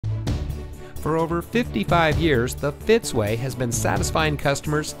For over 55 years, the Fitzway has been satisfying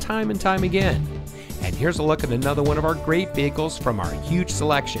customers time and time again. And here's a look at another one of our great vehicles from our huge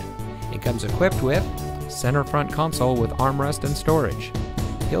selection. It comes equipped with center front console with armrest and storage,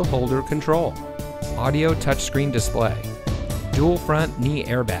 hill holder control, audio touchscreen display, dual front knee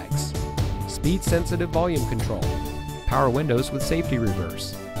airbags, speed sensitive volume control, power windows with safety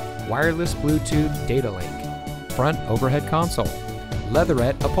reverse, wireless Bluetooth data link, front overhead console,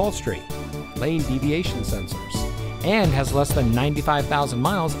 leatherette upholstery, lane deviation sensors, and has less than 95,000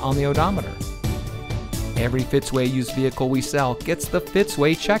 miles on the odometer. Every Fitzway used vehicle we sell gets the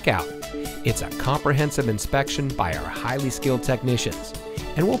Fitzway checkout. It's a comprehensive inspection by our highly skilled technicians,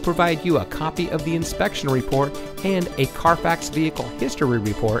 and we'll provide you a copy of the inspection report and a Carfax vehicle history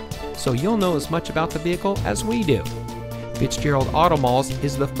report so you'll know as much about the vehicle as we do. Fitzgerald Auto Malls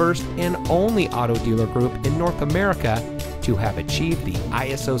is the first and only auto dealer group in North America to have achieved the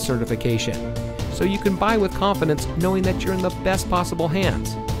ISO certification, so you can buy with confidence knowing that you're in the best possible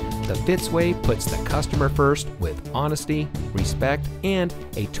hands. The Fitzway puts the customer first with honesty, respect, and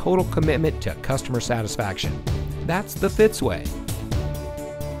a total commitment to customer satisfaction. That's the Fitzway.